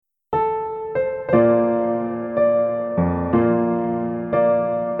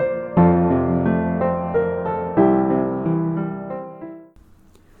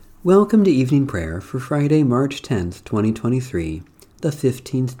Welcome to evening prayer for Friday, March 10th, 2023, the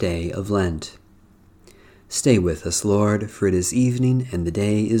 15th day of Lent. Stay with us, Lord, for it is evening and the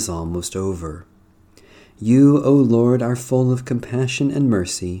day is almost over. You, O Lord, are full of compassion and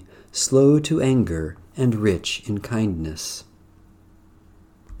mercy, slow to anger and rich in kindness.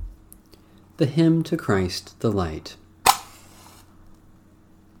 The Hymn to Christ the Light.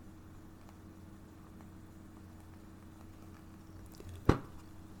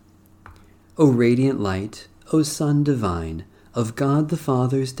 O radiant light, O Sun divine, of God the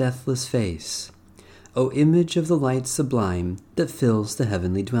Father's deathless face, O image of the light sublime that fills the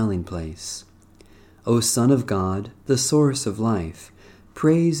heavenly dwelling place. O Son of God, the source of life,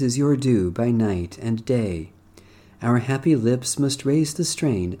 praise is your due by night and day. Our happy lips must raise the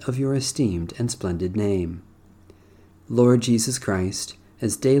strain of your esteemed and splendid name. Lord Jesus Christ,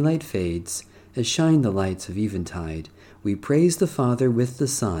 as daylight fades, as shine the lights of eventide, we praise the Father with the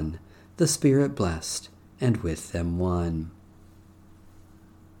Son, the Spirit blessed, and with them one.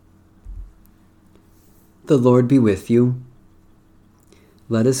 The Lord be with you.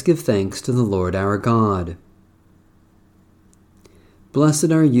 Let us give thanks to the Lord our God.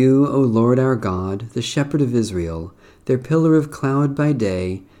 Blessed are you, O Lord our God, the Shepherd of Israel, their pillar of cloud by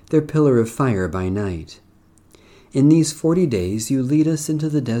day, their pillar of fire by night. In these 40 days you lead us into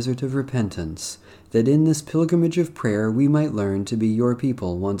the desert of repentance, that in this pilgrimage of prayer we might learn to be your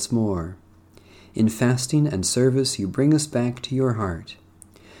people once more. In fasting and service you bring us back to your heart.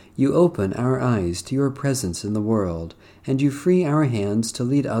 You open our eyes to your presence in the world, and you free our hands to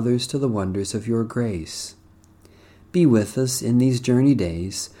lead others to the wonders of your grace. Be with us in these journey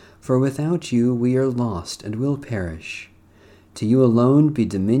days, for without you we are lost and will perish. To you alone be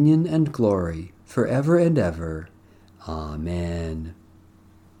dominion and glory, forever and ever. Amen.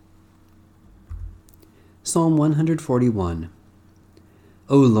 Psalm 141.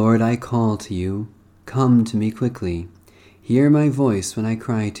 O Lord, I call to you. Come to me quickly. Hear my voice when I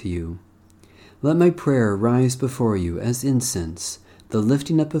cry to you. Let my prayer rise before you as incense, the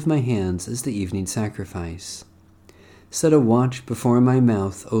lifting up of my hands as the evening sacrifice. Set a watch before my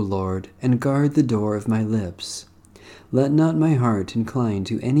mouth, O Lord, and guard the door of my lips. Let not my heart incline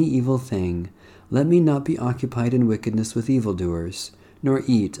to any evil thing. Let me not be occupied in wickedness with evildoers, nor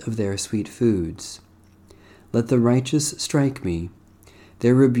eat of their sweet foods. Let the righteous strike me.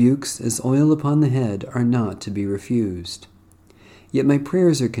 Their rebukes, as oil upon the head, are not to be refused. Yet my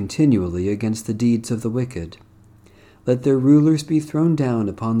prayers are continually against the deeds of the wicked. Let their rulers be thrown down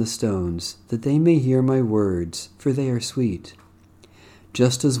upon the stones, that they may hear my words, for they are sweet.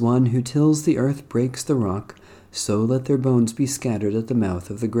 Just as one who tills the earth breaks the rock, so let their bones be scattered at the mouth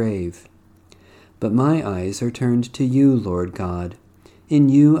of the grave. But my eyes are turned to you, Lord God. In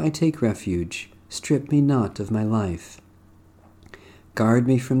you I take refuge. Strip me not of my life. Guard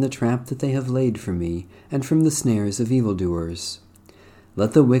me from the trap that they have laid for me, and from the snares of evildoers.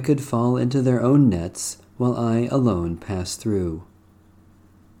 Let the wicked fall into their own nets, while I alone pass through.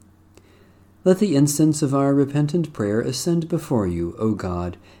 Let the incense of our repentant prayer ascend before you, O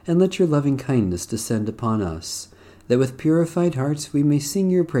God, and let your loving kindness descend upon us, that with purified hearts we may sing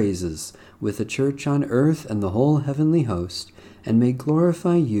your praises, with the church on earth and the whole heavenly host, and may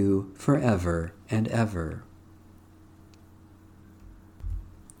glorify you forever and ever.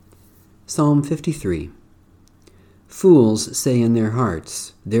 Psalm 53. Fools say in their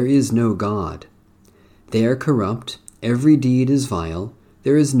hearts, there is no God. They are corrupt, every deed is vile,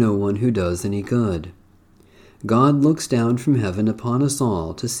 there is no one who does any good. God looks down from heaven upon us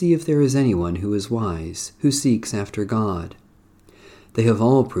all to see if there is anyone who is wise, who seeks after God. They have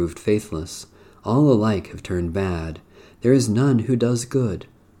all proved faithless, all alike have turned bad. There is none who does good,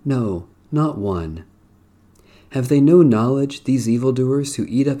 no, not one. Have they no knowledge, these evildoers who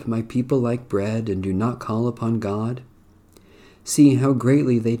eat up my people like bread and do not call upon God? See how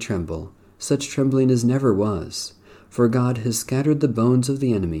greatly they tremble, such trembling as never was, for God has scattered the bones of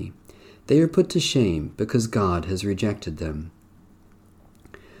the enemy. They are put to shame because God has rejected them.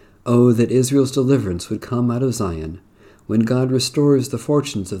 Oh, that Israel's deliverance would come out of Zion. When God restores the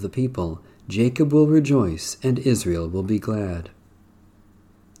fortunes of the people, Jacob will rejoice and Israel will be glad.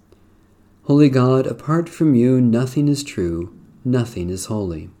 Holy God, apart from you nothing is true, nothing is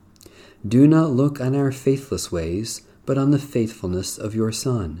holy. Do not look on our faithless ways, but on the faithfulness of your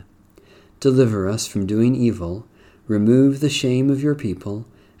Son. Deliver us from doing evil, remove the shame of your people,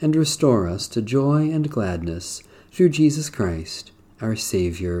 and restore us to joy and gladness through Jesus Christ, our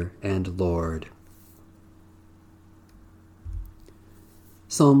Savior and Lord.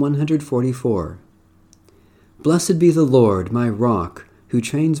 Psalm 144. Blessed be the Lord, my rock, who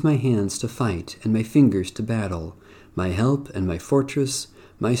trains my hands to fight and my fingers to battle, my help and my fortress,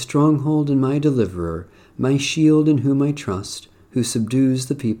 my stronghold and my deliverer, my shield in whom I trust, who subdues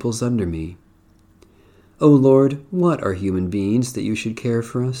the peoples under me. O Lord, what are human beings that you should care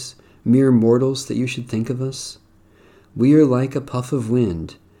for us, mere mortals that you should think of us? We are like a puff of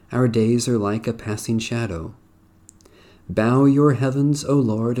wind, our days are like a passing shadow. Bow your heavens, O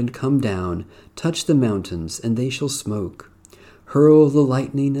Lord, and come down, touch the mountains, and they shall smoke. Hurl the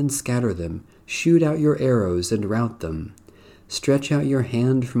lightning and scatter them, shoot out your arrows and rout them. Stretch out your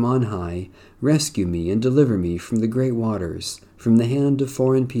hand from on high, rescue me and deliver me from the great waters, from the hand of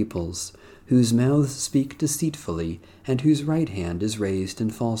foreign peoples, whose mouths speak deceitfully, and whose right hand is raised in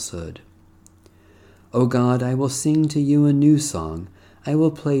falsehood. O God, I will sing to you a new song, I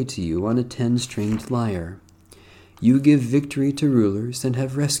will play to you on a 10-stringed lyre. You give victory to rulers, and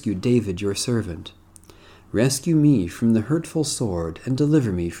have rescued David your servant. Rescue me from the hurtful sword, and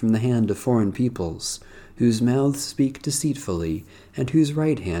deliver me from the hand of foreign peoples, whose mouths speak deceitfully, and whose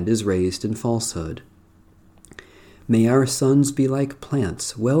right hand is raised in falsehood. May our sons be like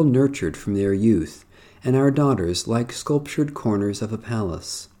plants well nurtured from their youth, and our daughters like sculptured corners of a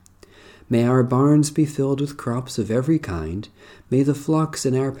palace. May our barns be filled with crops of every kind. May the flocks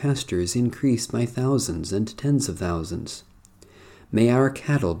in our pastures increase by thousands and tens of thousands. May our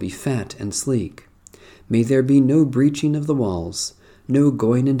cattle be fat and sleek. May there be no breaching of the walls, no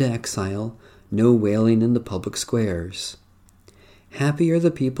going into exile, no wailing in the public squares. Happy are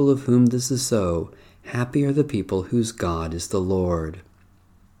the people of whom this is so. Happy are the people whose God is the Lord.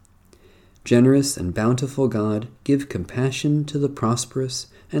 Generous and bountiful God, give compassion to the prosperous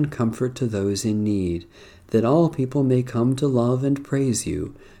and comfort to those in need, that all people may come to love and praise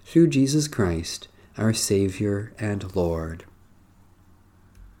you through Jesus Christ, our Savior and Lord.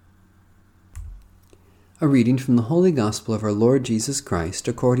 A reading from the Holy Gospel of our Lord Jesus Christ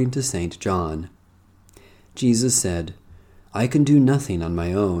according to St. John. Jesus said, I can do nothing on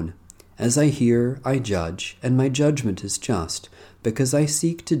my own. As I hear, I judge, and my judgment is just, because I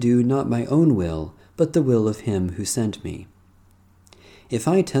seek to do not my own will, but the will of him who sent me. If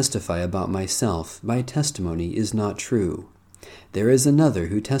I testify about myself, my testimony is not true. There is another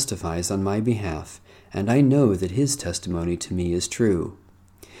who testifies on my behalf, and I know that his testimony to me is true.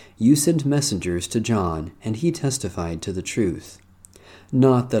 You sent messengers to John, and he testified to the truth.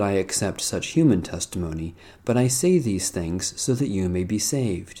 Not that I accept such human testimony, but I say these things so that you may be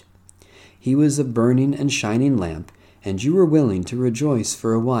saved. He was a burning and shining lamp, and you were willing to rejoice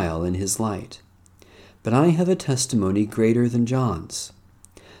for a while in his light. But I have a testimony greater than John's.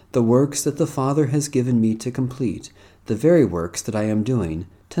 The works that the Father has given me to complete, the very works that I am doing,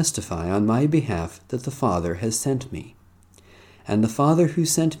 testify on my behalf that the Father has sent me. And the Father who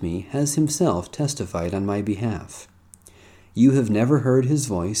sent me has himself testified on my behalf. You have never heard his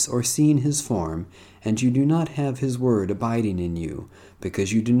voice or seen his form, and you do not have his word abiding in you,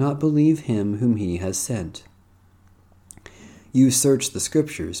 because you do not believe him whom he has sent. You search the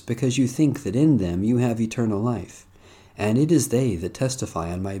Scriptures, because you think that in them you have eternal life, and it is they that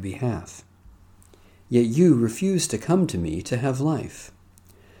testify on my behalf. Yet you refuse to come to me to have life.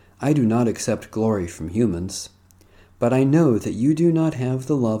 I do not accept glory from humans, but I know that you do not have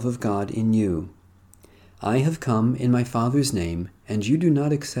the love of God in you. I have come in my Father's name, and you do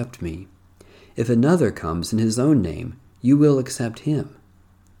not accept me. If another comes in his own name, you will accept him.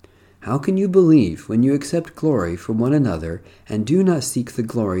 How can you believe when you accept glory from one another and do not seek the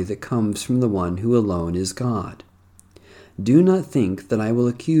glory that comes from the one who alone is God? Do not think that I will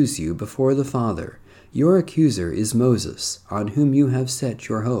accuse you before the Father. Your accuser is Moses, on whom you have set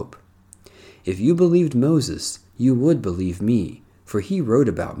your hope. If you believed Moses, you would believe me, for he wrote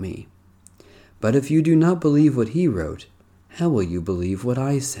about me. But if you do not believe what he wrote, how will you believe what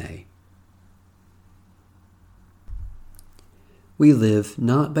I say? We live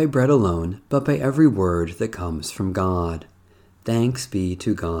not by bread alone, but by every word that comes from God. Thanks be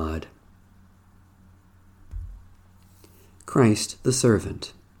to God. Christ the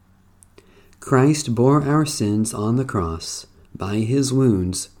Servant. Christ bore our sins on the cross. By his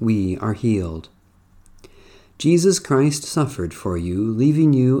wounds we are healed. Jesus Christ suffered for you,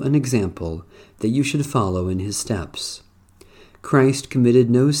 leaving you an example that you should follow in his steps. Christ committed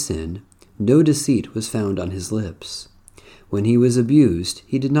no sin, no deceit was found on his lips. When he was abused,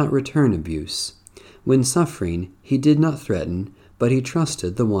 he did not return abuse. When suffering, he did not threaten, but he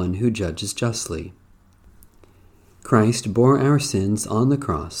trusted the one who judges justly. Christ bore our sins on the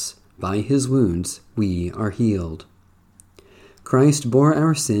cross. By his wounds we are healed. Christ bore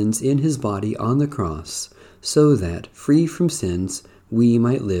our sins in his body on the cross, so that, free from sins, we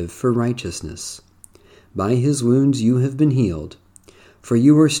might live for righteousness. By his wounds you have been healed. For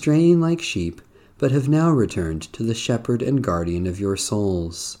you were straying like sheep, but have now returned to the shepherd and guardian of your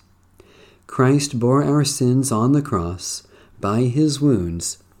souls. Christ bore our sins on the cross. By his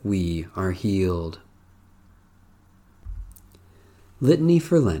wounds we are healed. Litany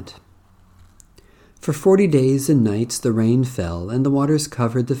for Lent. For 40 days and nights the rain fell, and the waters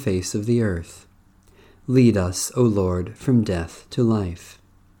covered the face of the earth. Lead us, O Lord, from death to life.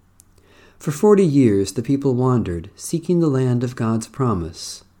 For 40 years the people wandered, seeking the land of God's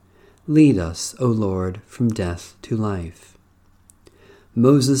promise. Lead us, O Lord, from death to life.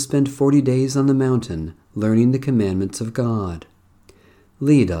 Moses spent 40 days on the mountain, learning the commandments of God.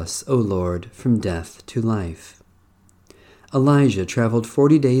 Lead us, O Lord, from death to life. Elijah traveled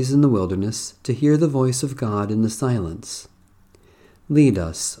 40 days in the wilderness to hear the voice of God in the silence. Lead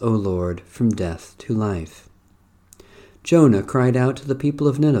us, O Lord, from death to life. Jonah cried out to the people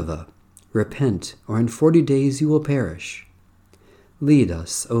of Nineveh, Repent, or in 40 days you will perish. Lead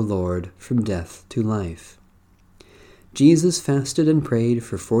us, O Lord, from death to life. Jesus fasted and prayed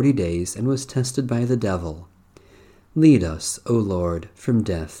for 40 days and was tested by the devil. Lead us, O Lord, from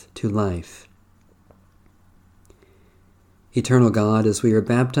death to life. Eternal God, as we are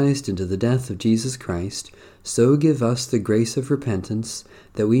baptized into the death of Jesus Christ, so give us the grace of repentance,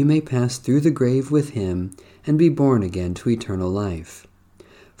 that we may pass through the grave with him and be born again to eternal life.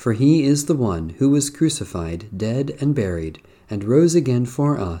 For he is the one who was crucified, dead, and buried, and rose again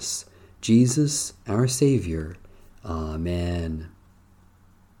for us, Jesus, our Savior. Amen.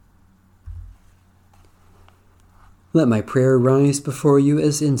 Let my prayer rise before you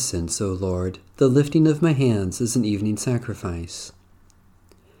as incense, O Lord, the lifting of my hands as an evening sacrifice.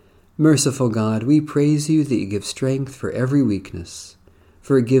 Merciful God, we praise you that you give strength for every weakness,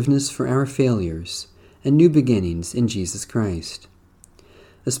 forgiveness for our failures, and new beginnings in Jesus Christ.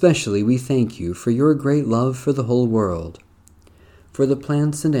 Especially we thank you for your great love for the whole world, for the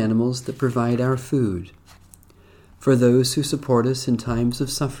plants and animals that provide our food, for those who support us in times of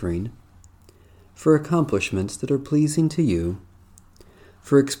suffering, for accomplishments that are pleasing to you,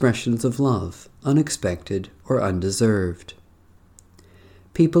 for expressions of love, unexpected or undeserved.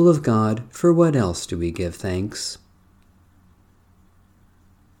 People of God, for what else do we give thanks?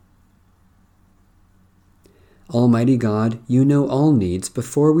 Almighty God, you know all needs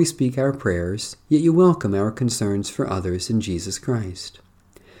before we speak our prayers, yet you welcome our concerns for others in Jesus Christ.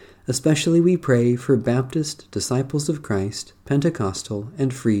 Especially we pray for Baptist, Disciples of Christ, Pentecostal,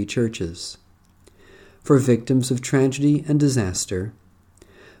 and Free churches, for victims of tragedy and disaster,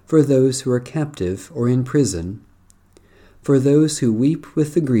 for those who are captive or in prison, for those who weep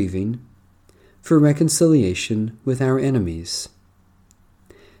with the grieving, for reconciliation with our enemies.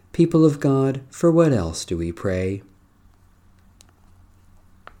 People of God, for what else do we pray?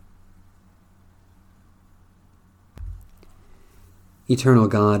 Eternal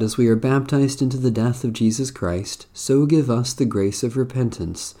God, as we are baptized into the death of Jesus Christ, so give us the grace of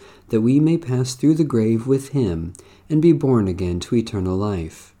repentance, that we may pass through the grave with him and be born again to eternal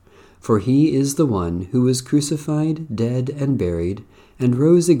life. For he is the one who was crucified, dead, and buried, and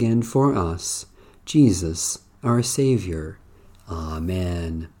rose again for us, Jesus, our Savior.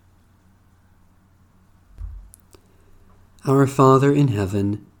 Amen. Our Father in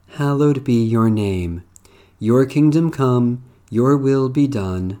heaven, hallowed be your name. Your kingdom come, your will be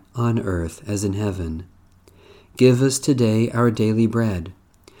done, on earth as in heaven. Give us today our daily bread.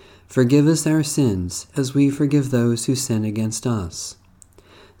 Forgive us our sins, as we forgive those who sin against us.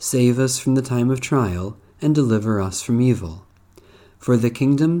 Save us from the time of trial, and deliver us from evil. For the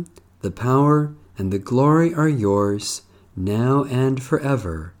kingdom, the power, and the glory are yours, now and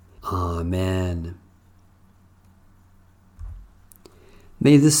forever. Amen.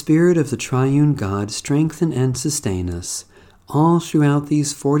 May the Spirit of the Triune God strengthen and sustain us all throughout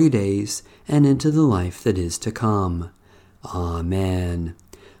these 40 days and into the life that is to come. Amen.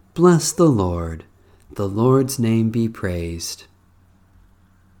 Bless the Lord. The Lord's name be praised.